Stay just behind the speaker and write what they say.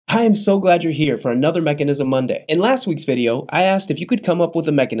I am so glad you're here for another Mechanism Monday. In last week's video, I asked if you could come up with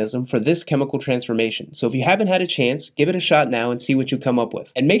a mechanism for this chemical transformation. So if you haven't had a chance, give it a shot now and see what you come up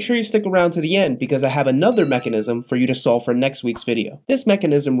with. And make sure you stick around to the end because I have another mechanism for you to solve for next week's video. This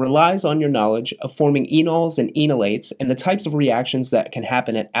mechanism relies on your knowledge of forming enols and enolates and the types of reactions that can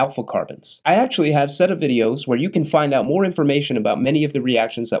happen at alpha carbons. I actually have a set of videos where you can find out more information about many of the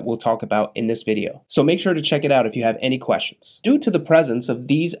reactions that we'll talk about in this video. So make sure to check it out if you have any questions. Due to the presence of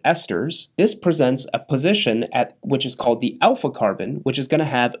these esters, this presents a position which is called the alpha carbon, which is going to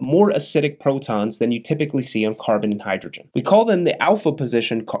have more acidic protons than you typically see on carbon and hydrogen. We call them the alpha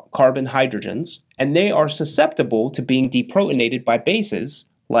position carbon hydrogens, and they are susceptible to being deprotonated by bases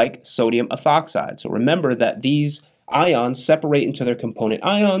like sodium ethoxide. So remember that these ions separate into their component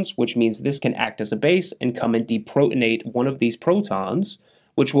ions, which means this can act as a base and come and deprotonate one of these protons,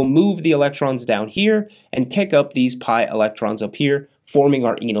 which will move the electrons down here and kick up these pi electrons up here, forming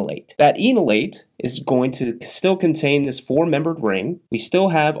our enolate. That enolate is going to still contain this four-membered ring. We still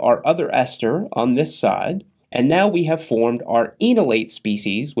have our other ester on this side, and now we have formed our enolate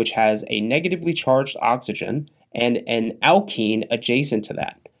species, which has a negatively charged oxygen and an alkene adjacent to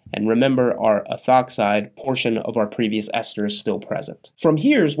that. And remember, our ethoxide portion of our previous ester is still present. From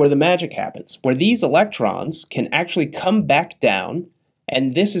here's where the magic happens, where these electrons can actually come back down,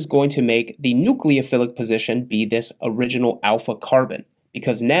 and this is going to make the nucleophilic position be this original alpha carbon,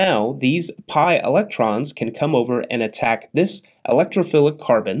 because now these pi electrons can come over and attack this electrophilic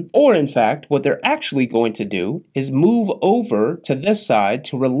carbon, or in fact, what they're actually going to do is move over to this side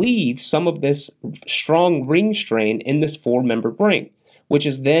to relieve some of this strong ring strain in this four-membered ring, which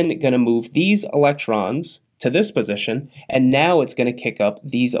is then going to move these electrons to this position, and now it's going to kick up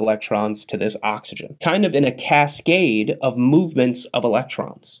these electrons to this oxygen, kind of in a cascade of movements of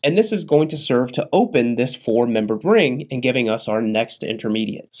electrons. And this is going to serve to open this four-membered ring and giving us our next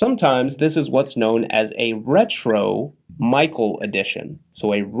intermediate. Sometimes this is what's known as a retro-Michael addition.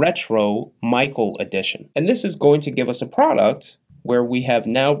 So a retro-Michael addition. And this is going to give us a product where we have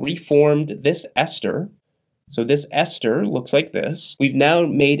now reformed this ester. So this ester looks like this. We've now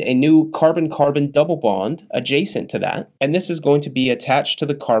made a new carbon-carbon double bond adjacent to that. And this is going to be attached to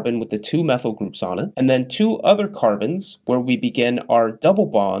the carbon with the two methyl groups on it. And then two other carbons where we begin our double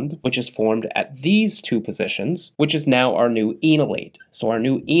bond, which is formed at these two positions, which is now our new enolate. So our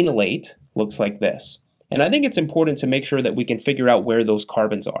new enolate looks like this. And I think it's important to make sure that we can figure out where those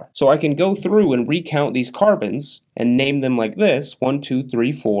carbons are. So I can go through and recount these carbons and name them like this: 1, 2,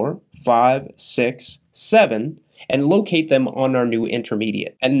 3, 4, 5, 6, 7, and locate them on our new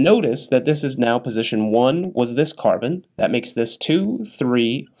intermediate. And notice that this is now position 1 was this carbon. That makes this 2,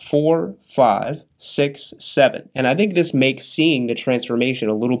 3, 4, 5, 6, 7. And I think this makes seeing the transformation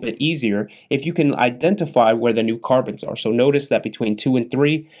a little bit easier if you can identify where the new carbons are. So notice that between 2 and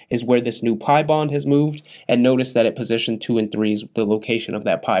 3 is where this new pi bond has moved, and notice that at position 2 and 3 is the location of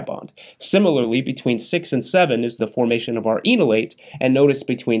that pi bond. Similarly, between 6 and 7 is the formation of our enolate, and notice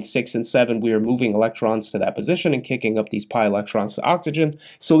between 6 and 7 we are moving electrons to that position and kicking up these pi electrons to oxygen.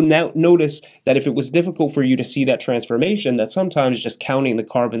 So now notice that if it was difficult for you to see that transformation, that sometimes just counting the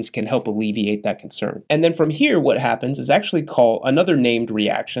carbons can help alleviate that concern. And then from here, what happens is actually called another named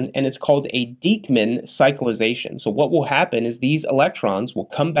reaction, and it's called a Dieckmann cyclization. So what will happen is these electrons will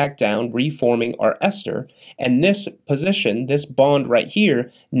come back down, reforming our ester, and this position, this bond right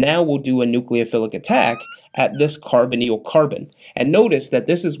here, now will do a nucleophilic attack at this carbonyl carbon. And notice that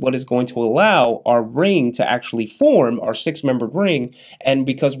this is what is going to allow our ring to actually form, our six-membered ring, and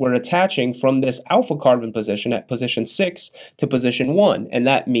because we're attaching from this alpha carbon position at position 6 to position 1, and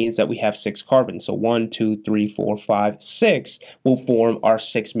that means that we have 6 carbons. So 1, 2, 3, 4, 5, 6 will form our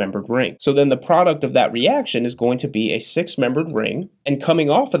six-membered ring. So then the product of that reaction is going to be a six-membered ring, and coming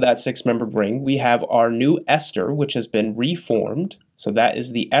off of that six-membered ring, we have our new ester, which has been reformed. So that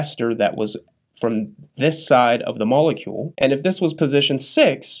is the ester that was from this side of the molecule. And if this was position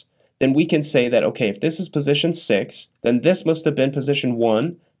 6, then we can say that, okay, if this is position 6, then this must have been position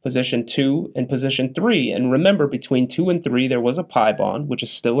 1, position 2, and position 3. And remember, between 2 and 3, there was a pi bond, which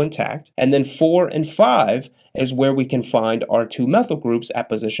is still intact. And then 4 and 5 is where we can find our two methyl groups at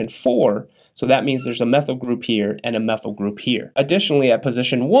position 4. So that means there's a methyl group here and a methyl group here. Additionally, at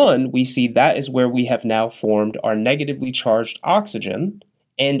position 1, we see that is where we have now formed our negatively charged oxygen,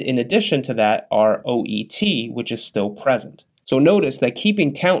 and in addition to that, our OET, which is still present. So notice that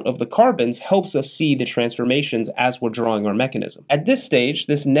keeping count of the carbons helps us see the transformations as we're drawing our mechanism. At this stage,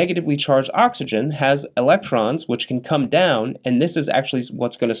 this negatively charged oxygen has electrons which can come down, and this is actually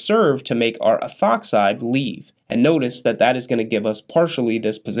what's going to serve to make our ethoxide leave. And notice that that is going to give us partially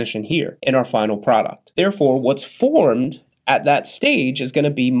this position here in our final product. Therefore, what's formed at that stage is going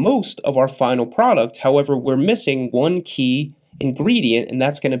to be most of our final product. However, we're missing one key ingredient, and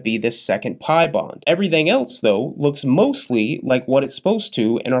that's going to be this second pi bond. Everything else, though, looks mostly like what it's supposed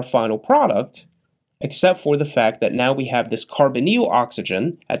to in our final product, except for the fact that now we have this carbonyl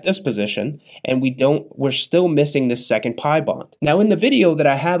oxygen at this position, and we're still missing this second pi bond. Now, in the video that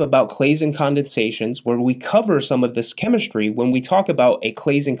I have about Claisen condensations, where we cover some of this chemistry, when we talk about a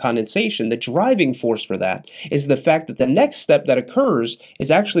Claisen condensation, the driving force for that is the fact that the next step that occurs is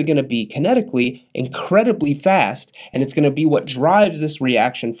actually going to be kinetically incredibly fast, and it's going to be what drives this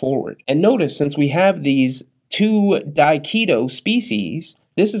reaction forward. And notice, since we have these two diketo species,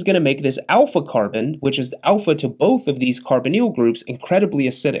 this is going to make this alpha carbon, which is alpha to both of these carbonyl groups, incredibly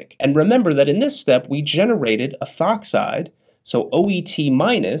acidic. And remember that in this step, we generated a ethoxide, so OET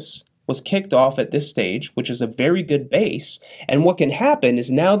minus was kicked off at this stage, which is a very good base. And what can happen is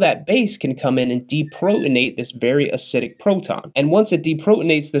now that base can come in and deprotonate this very acidic proton. And once it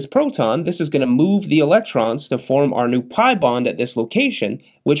deprotonates this proton, this is going to move the electrons to form our new pi bond at this location,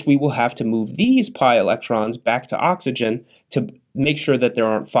 which we will have to move these pi electrons back to oxygen to make sure that there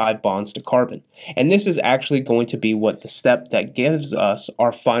aren't 5 bonds to carbon. And this is actually going to be what the step that gives us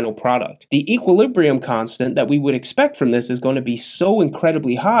our final product. The equilibrium constant that we would expect from this is going to be so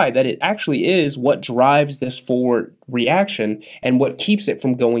incredibly high that it actually is what drives this forward reaction and what keeps it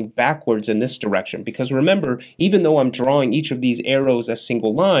from going backwards in this direction. Because remember, even though I'm drawing each of these arrows as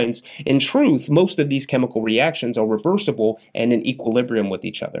single lines, in truth, most of these chemical reactions are reversible and in equilibrium with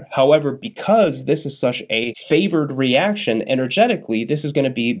each other. However, because this is such a favored reaction energetically, this is going to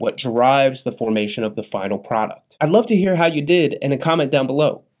be what drives the formation of the final product. I'd love to hear how you did in a comment down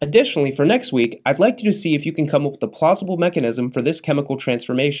below. Additionally, for next week, I'd like you to see if you can come up with a plausible mechanism for this chemical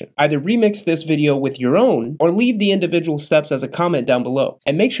transformation. Either remix this video with your own, or leave the individual steps as a comment down below.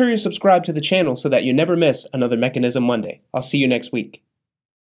 And make sure you're subscribed to the channel so that you never miss another Mechanism Monday. I'll see you next week.